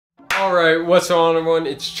Alright, what's going on everyone?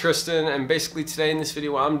 It's Tristan, and basically today in this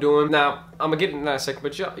video what I'm doing, now I'm gonna get into that in a second,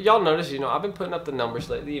 but y'all notice, I've been putting up the numbers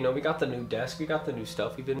lately. We got the new desk, we got the new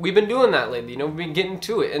stuff, we've been doing that lately, we've been getting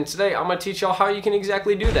to it, and today I'm gonna teach y'all how you can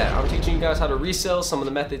exactly do that. I'm teaching you guys how to resell some of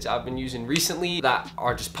the methods I've been using recently that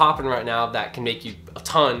are just popping right now that can make you a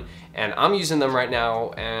ton, and I'm using them right now,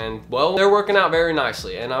 and well, they're working out very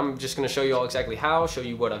nicely, and I'm just gonna show you all exactly how, show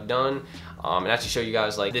you what I've done, and actually show you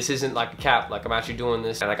guys, like, this isn't like a cap, like I'm actually doing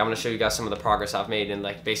this, and like I'm gonna show you guys some of the progress I've made and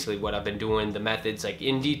like basically what I've been doing, the methods like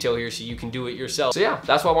in detail here so you can do it yourself. So yeah,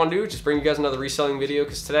 that's what I want to do, just bring you guys another reselling video,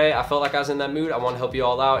 because today I felt like I was in that mood. I want to help you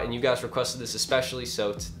all out, and you guys requested this especially,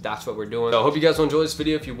 so that's what we're doing. So I hope you guys will enjoy this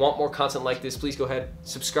video. If you want more content like this, please go ahead,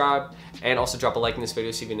 subscribe, and also drop a like in this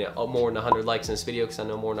video so you can get more than 100 likes in this video, because I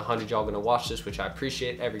know more than 100 y'all gonna watch this, which I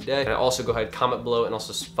appreciate every day. And also go ahead, comment below, and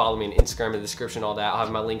also follow me on Instagram in the description, all that. I'll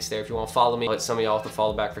have my links there if you want to follow me. I'll let some of y'all have to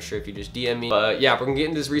follow back for sure if you just DM me. But yeah, we're gonna get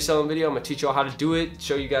into this reselling video. I'm gonna teach y'all how to do it,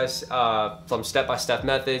 show you guys some step-by-step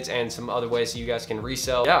methods and some other ways so you guys can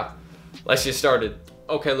resell. Yeah, let's get started.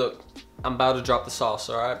 Okay, look, I'm about to drop the sauce,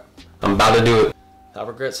 all right? I'm about to do it. I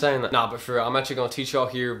regret saying that. Nah, but for real, I'm actually gonna teach y'all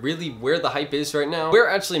here really where the hype is right now. Where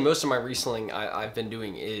actually most of my reselling I've been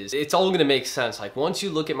doing is, it's all gonna make sense. Like once you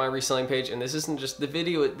look at my reselling page, and this isn't just the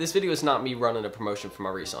video, this video is not me running a promotion for my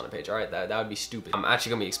reselling page, all right? That would be stupid. I'm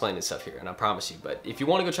actually gonna be explaining stuff here, and I promise you. But if you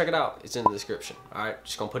wanna go check it out, it's in the description, all right?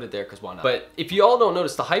 Just gonna put it there, cause why not? But if you all don't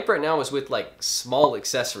notice, the hype right now is with like small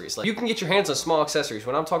accessories. Like you can get your hands on small accessories.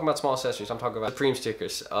 When I'm talking about small accessories, I'm talking about Supreme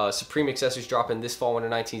stickers, Supreme accessories dropping this fall winter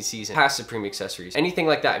 19 season, past Supreme accessories, anything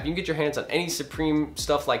like that. If you can get your hands on any Supreme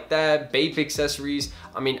stuff like that, Bape accessories,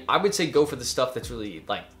 I mean, I would say go for the stuff that's really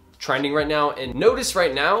like trending right now. And notice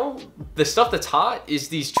right now, the stuff that's hot is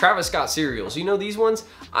these Travis Scott cereals. You know these ones?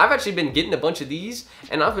 I've actually been getting a bunch of these,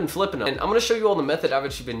 and I've been flipping them. And I'm gonna show you all the method I've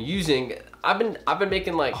actually been using. I've been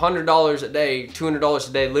making like $100 a day, $200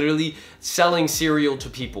 a day, literally selling cereal to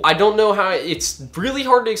people. I don't know how, it's really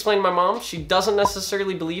hard to explain to my mom. She doesn't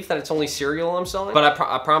necessarily believe that it's only cereal I'm selling, but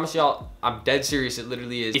I promise y'all, I'm dead serious. It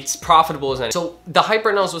literally is. It's profitable as anything. So the hype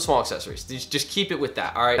right now is with small accessories. Just keep it with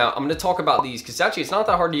that, all right? Now I'm gonna talk about these, because actually it's not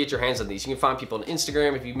that hard to get your hands on these. You can find people on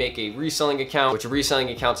Instagram if you make a reselling account, which a reselling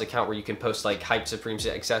account's an account where you can post like hype Supreme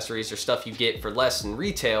accessories or stuff you get for less in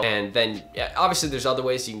retail. And then yeah, obviously there's other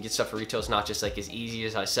ways you can get stuff for retail. It's not just like as easy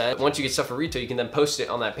as I said. Once you get stuff for retail, you can then post it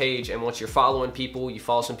on that page, and once you're following people, you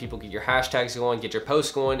follow some people, get your hashtags going, get your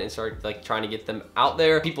posts going, and start like trying to get them out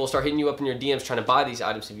there. People will start hitting you up in your DMs trying to buy these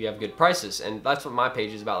items if you have good prices, and that's what my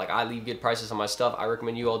page is about. Like I leave good prices on my stuff. I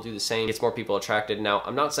recommend you all do the same. Gets more people attracted. Now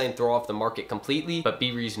I'm not saying throw off the market completely, but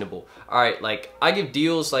be reasonable. All right, like I give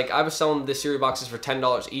deals, like I was selling the cereal boxes for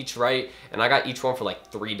 $10 each, right? And I got each one for like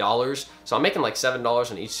 $3, so I'm making like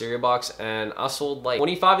 $7 on each cereal box, and I sold like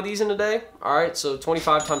 25 of these in a day. All right, so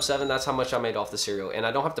 25 times 7, that's how much I made off the cereal. And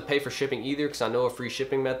I don't have to pay for shipping either, because I know a free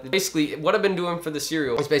shipping method. Basically what I've been doing for the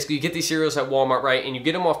cereal is basically you get these cereals at Walmart, right? And you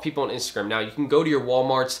get them off people on Instagram. Now you can go to your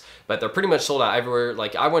Walmarts, but they're pretty much sold out everywhere.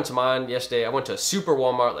 Like I went to mine yesterday. I went to a super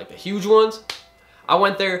Walmart, like the huge ones. I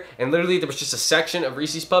went there, and literally there was just a section of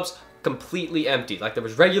Reese's Puffs completely empty. Like there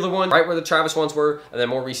was regular ones right where the Travis ones were, and then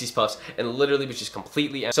more Reese's Puffs, and literally was just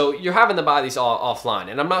completely empty. So you're having to buy these all offline,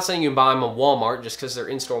 and I'm not saying you can buy them on Walmart. Just because they're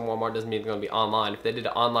in-store in Walmart doesn't mean they're gonna be online. If they did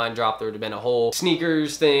an online drop, there would have been a whole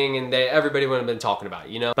sneakers thing, and everybody would have been talking about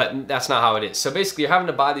it, but that's not how it is. So basically you're having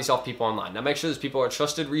to buy these off people online. Now make sure those people are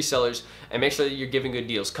trusted resellers, and make sure that you're giving good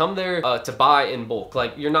deals. Come there to buy in bulk.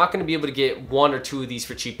 Like you're not gonna be able to get 1 or 2 of these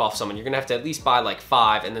for cheap off someone. You're gonna have to at least buy like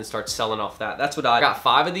 5 and then start selling off that. That's what I got,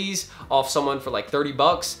 5 of these off someone for like 30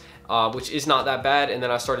 bucks, which is not that bad. And then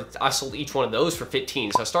I sold each one of those for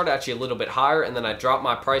 15. So I started actually a little bit higher, and then I dropped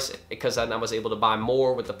my price because then I was able to buy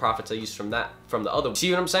more with the profits I used from the other one. See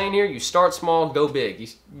what I'm saying here? You start small, go big,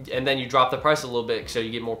 and then you drop the price a little bit so you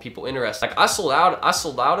get more people interested. Like I sold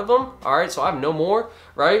out of them, all right? So I have no more,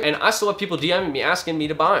 right? And I still have people DMing me asking me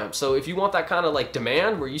to buy them. So if you want that kind of like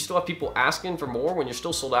demand where you still have people asking for more when you're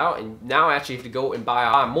still sold out, and now actually have to go and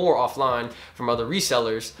buy more offline from other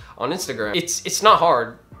resellers on Instagram, it's not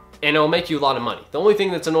hard, and it'll make you a lot of money. The only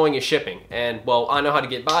thing that's annoying is shipping, and well, I know how to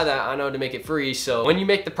get by that. I know how to make it free. So when you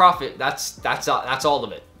make the profit, that's all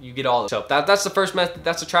of it. You get all of it. So that's the first method.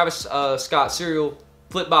 That's the Travis Scott cereal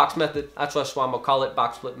flip box method. That's why I'm gonna call it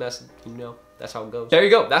box flip method. That's how it goes. There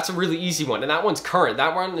you go. That's a really easy one. And that one's current.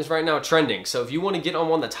 That one is right now trending. So if you want to get on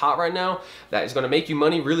one that's hot right now, that is going to make you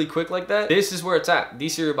money really quick like that, this is where it's at.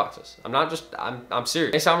 These cereal boxes. I'm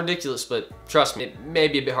serious. They sound ridiculous, but trust me, it may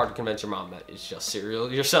be a bit hard to convince your mom that it's just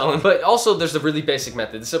cereal you're selling. But also there's the really basic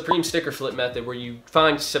method, the Supreme sticker flip method, where you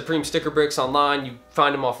find Supreme sticker bricks online, you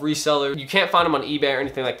find them off reseller. You can't find them on eBay or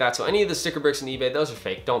anything like that. So any of the sticker bricks on eBay, those are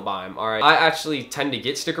fake. Don't buy them, all right? I actually tend to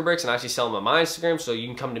get sticker bricks and actually sell them on my Instagram, so you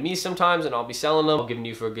can come to me sometimes and I'll be selling them. I'll give them to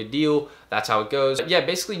you for a good deal. That's how it goes. But yeah,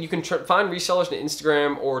 basically you can find resellers on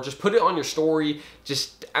Instagram or just put it on your story,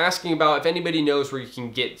 just asking about if anybody knows where you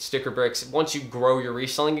can get sticker bricks once you grow your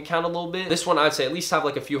reselling account a little bit. This one I'd say at least have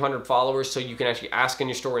like a few hundred followers so you can actually ask in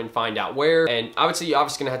your story and find out where. And I would say you're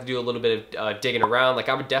obviously gonna have to do a little bit of digging around. Like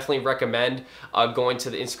I would definitely recommend going to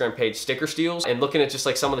the Instagram page Sticker Steals and looking at just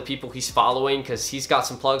like some of the people he's following, because he's got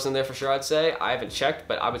some plugs in there for sure. I'd say I haven't checked,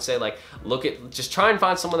 but I would say like just try and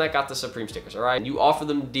find someone that got the Supreme stickers. All right, and you offer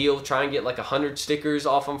them a deal, try and get like 100 stickers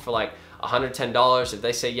off them for like $110. If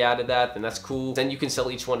they say yeah to that, then that's cool. Then you can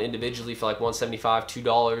sell each one individually for like $175,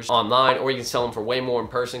 $2 online, or you can sell them for way more in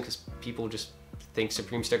person because people just think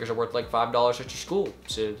Supreme stickers are worth like $5 at your school.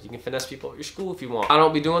 So you can finesse people at your school if you want. I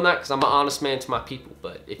don't be doing that because I'm an honest man to my people,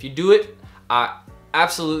 but if you do it, I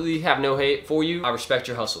absolutely have no hate for you. I respect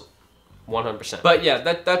your hustle. 100%. But yeah,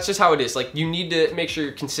 that's just how it is. Like you need to make sure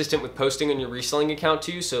you're consistent with posting on your reselling account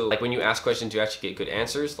too. So like when you ask questions, you actually get good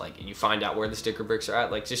answers. Like you find out where the sticker bricks are at.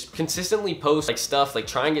 Like just consistently post like stuff, like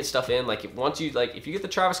try and get stuff in. Like if you get the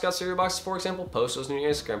Travis Scott cereal boxes, for example, post those on your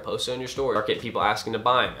Instagram, post it on your story, or get people asking to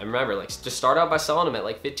buy them. And remember, like just start out by selling them at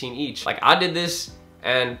like 15 each. Like I did this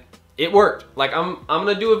and it worked. Like I'm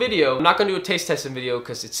gonna do a video. I'm not gonna do a taste testing video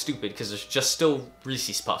because it's stupid, because there's just still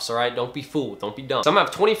Reese's Puffs, all right? Don't be fooled, don't be dumb. So I'm gonna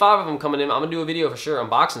have 25 of them coming in. I'm gonna do a video for sure,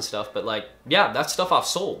 unboxing stuff, but like, yeah, that's stuff I've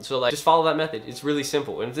sold. So like, just follow that method. It's really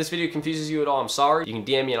simple. And if this video confuses you at all, I'm sorry. You can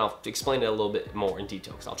DM me and I'll explain it a little bit more in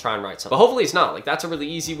detail because I'll try and write something. But hopefully it's not. Like that's a really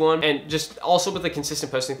easy one. And just also with the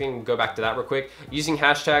consistent posting thing, we'll go back to that real quick. Using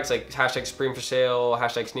hashtags like hashtag Supreme for sale,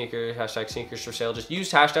 hashtag sneakers for sale. Just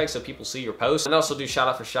use hashtags so people see your posts. And also do shout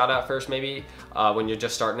out for shout out first maybe. When you're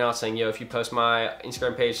just starting out, saying, yo, if you post my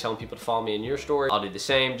Instagram page telling people to follow me in your story, I'll do the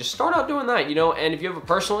same. Just start out doing that, you know? And if you have a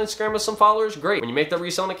personal Instagram with some followers, great. When you make that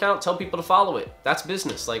reselling account, tell people to follow it. That's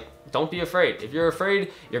business. Like, don't be afraid. If you're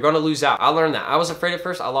afraid, you're gonna lose out. I learned that. I was afraid at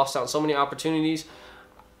first. I lost out on so many opportunities.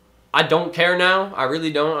 I don't care now. I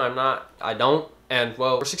really don't. I don't. And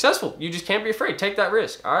well, we're successful. You just can't be afraid. Take that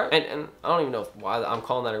risk, all right? And I don't even know why I'm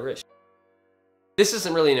calling that a risk. This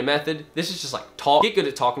isn't really a method. This is just like talk. Get good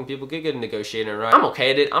at talking to people. Get good at negotiating, right? I'm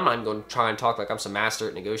okay at it. I'm not even going to try and talk like I'm some master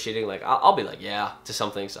at negotiating. Like I'll be like, yeah, to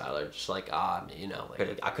some things. Just like, you know,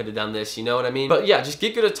 like I could have done this. You know what I mean? But yeah, just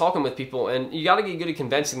get good at talking with people, and you got to get good at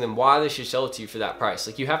convincing them why they should sell it to you for that price.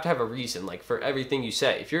 Like you have to have a reason, like for everything you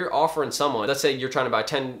say. If you're offering someone, let's say you're trying to buy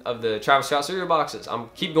 10 of the Travis Scott cereal boxes.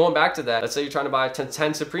 Keep going back to that. Let's say you're trying to buy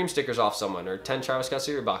 10 Supreme stickers off someone, or 10 Travis Scott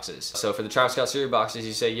cereal boxes. So for the Travis Scott cereal boxes,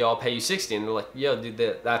 you say, yo, I'll pay you 60, and they're like, yo, dude,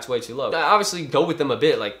 that's way too low. Obviously go with them a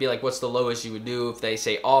bit, like be like, what's the lowest you would do? If they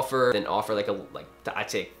say offer, then offer like I'd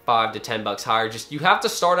say $5 to $10 higher. Just, you have to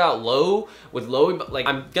start out low with low, like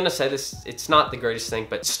I'm gonna say this, it's not the greatest thing,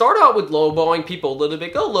 but start out with lowballing people a little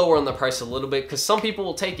bit, go lower on the price a little bit, because some people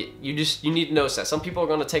will take it. You need to notice that. Some people are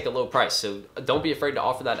gonna take a low price, so don't be afraid to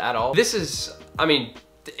offer that at all. This is, I mean,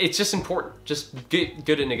 it's just important. Just get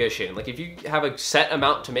good at negotiating. Like if you have a set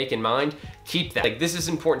amount to make in mind, keep that. Like this is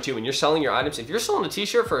important too when you're selling your items. If you're selling a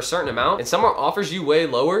t-shirt for a certain amount and someone offers you way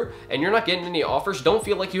lower and you're not getting any offers, don't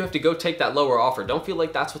feel like you have to go take that lower offer. Don't feel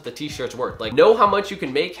like that's what the t-shirt's worth. Like know how much you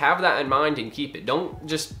can make, have that in mind, and keep it. Don't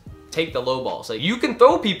just take the low balls. Like you can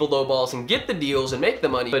throw people low balls and get the deals and make the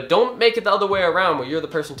money, but don't make it the other way around where you're the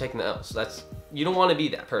person taking the L's. You don't want to be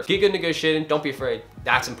that person. Get good negotiating. Don't be afraid.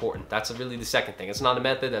 That's important. That's really the second thing. It's not a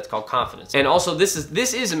method. That's called confidence. And also, this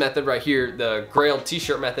is a method right here, the Grailed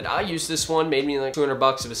t-shirt method. I used this one. Made me like 200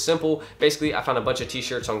 bucks. It was simple. Basically, I found a bunch of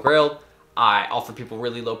t-shirts on Grailed. I offered people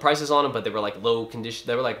really low prices on them, but they were like low condition.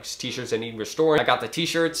 They were like t-shirts that need restoring. I got the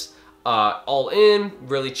t-shirts all in,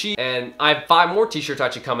 really cheap, and I have 5 more t-shirts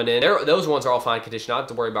actually coming in. Those ones are all fine condition. I don't have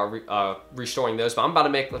to worry about restoring those, but I'm about to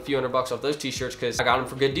make a few $100 off those t-shirts because I got them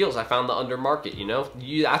for good deals. I found the under market, you know?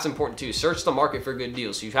 That's important too. Search the market for good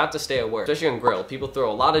deals, so you have to stay aware. Especially on Grailed. People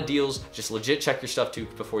throw a lot of deals. Just legit check your stuff too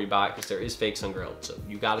before you buy it, because there is fakes on Grailed, so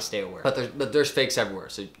you gotta stay aware. But there's fakes everywhere,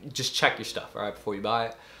 so just check your stuff, all right, before you buy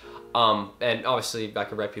it. And obviously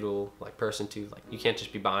like a reputable like person too. Like you can't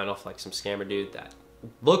just be buying off like some scammer dude that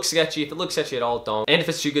look sketchy. If it looks sketchy at all, don't. And if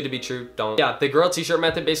it's too good to be true, don't. Yeah, the Grail t-shirt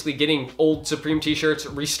method, basically getting old Supreme t-shirts,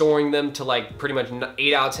 restoring them to like pretty much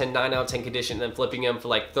 8 out of 10, 9 out of 10 condition, and then flipping them for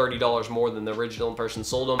like $30 more than the original person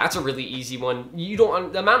sold them. That's a really easy one. You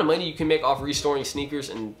don't, the amount of money you can make off restoring sneakers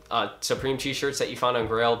and Supreme t-shirts that you find on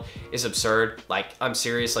Grail is absurd. Like, I'm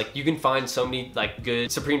serious. Like, you can find so many like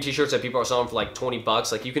good Supreme t-shirts that people are selling for like 20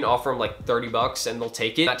 bucks. Like, you can offer them like 30 bucks and they'll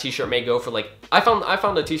take it. That t-shirt may go for like, I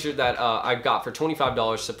found a t-shirt that I got for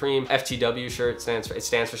 $25, Supreme FTW shirt. It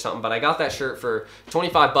stands for something, but I got that shirt for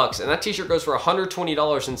 25 bucks, and that t-shirt goes for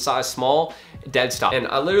 $120 in size small, dead stock. And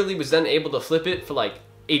I literally was then able to flip it for like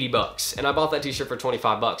 80 bucks, and I bought that t-shirt for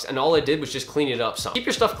 25 bucks, and all I did was just clean it up some. Keep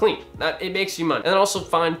your stuff clean. That it makes you money. And then also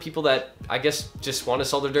find people that I guess just want to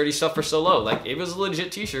sell their dirty stuff for so low. Like, it was a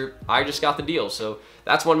legit t-shirt, I just got the deal. So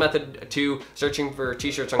that's one method to searching for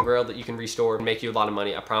t-shirts on Grail that you can restore and make you a lot of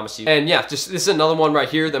money, I promise you. And yeah, just this is another one right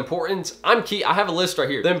here. The importance, I have a list right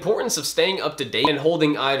here. The importance of staying up to date and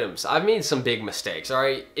holding items. I've made some big mistakes, all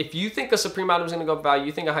right? If you think a Supreme item is gonna go up in value,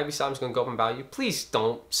 you think a Hypebeast item is gonna go up in value, please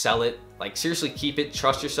don't sell it. Like, seriously, keep it,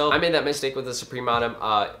 trust yourself. I made that mistake with the Supreme item.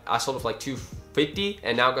 I sold it for like $250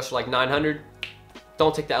 and now it goes for like $900.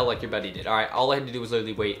 Don't take the L like your buddy did, all right? All I had to do was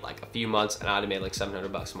literally wait like a few months and I'd have made like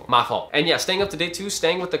 700 bucks more. My fault. And yeah, staying up to date too,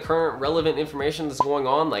 staying with the current relevant information that's going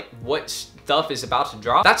on, like what stuff is about to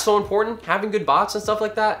drop. That's so important. Having good bots and stuff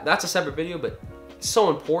like that, that's a separate video, but it's so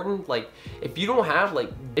important. Like, if you don't have, like,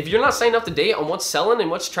 if you're not staying up to date on what's selling and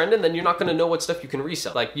what's trending, then you're not gonna know what stuff you can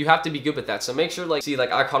resell. Like, you have to be good with that. So make sure, like, see,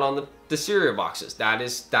 like I caught on the cereal boxes.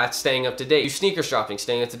 That's staying up to date. New sneakers dropping,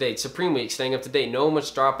 staying up to date. Supreme Week, staying up to date. Know what's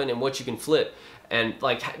dropping and what you can flip. And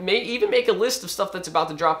like, even make a list of stuff that's about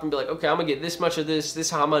to drop and be like, okay, I'm gonna get this much of this is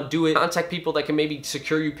how I'm gonna do it. Contact people that can maybe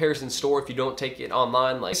secure you pairs in store if you don't take it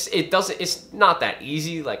online. Like, it's not that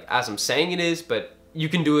easy, like as I'm saying it is, but you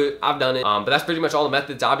can do it. I've done it. But that's pretty much all the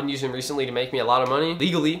methods I've been using recently to make me a lot of money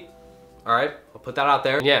legally. All right, I'll put that out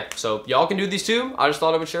there. And yeah, so y'all can do these too. I just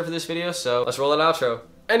thought I would share for this video, so let's roll that outro.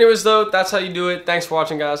 Anyways though, that's how you do it. Thanks for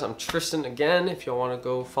watching, guys. I'm Tristan again. If y'all want to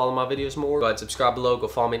go follow my videos more, go ahead, subscribe below, go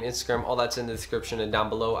follow me on Instagram. All that's in the description and down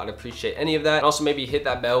below. I'd appreciate any of that. And also maybe hit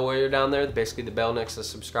that bell while you're down there, basically the bell next to the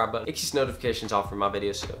subscribe button. It keeps notifications off for my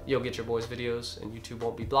videos, so you'll get your boys' videos and YouTube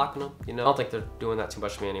won't be blocking them. You know, I don't think they're doing that too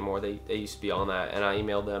much for me anymore. They used to be on that, and I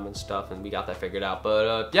emailed them and stuff, and we got that figured out.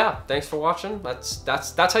 But yeah, thanks for watching.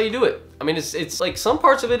 That's how you do it. I mean, it's like some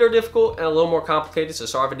parts of it are difficult and a little more complicated, so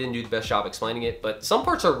sorry if I didn't do the best job explaining it, but some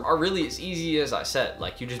parts are really as easy as I said.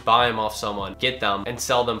 Like, you just buy them off someone, get them, and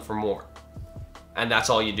sell them for more. And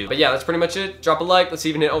that's all you do. But yeah, that's pretty much it. Drop a like. Let's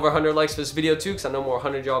even hit over 100 likes for this video too, because I know more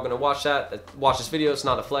 100 y'all gonna watch watch this video. It's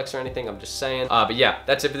not a flex or anything, I'm just saying. But yeah,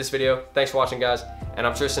 that's it for this video. Thanks for watching, guys. And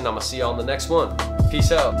I'm Tristan. I'm gonna see y'all in the next one.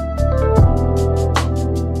 Peace out.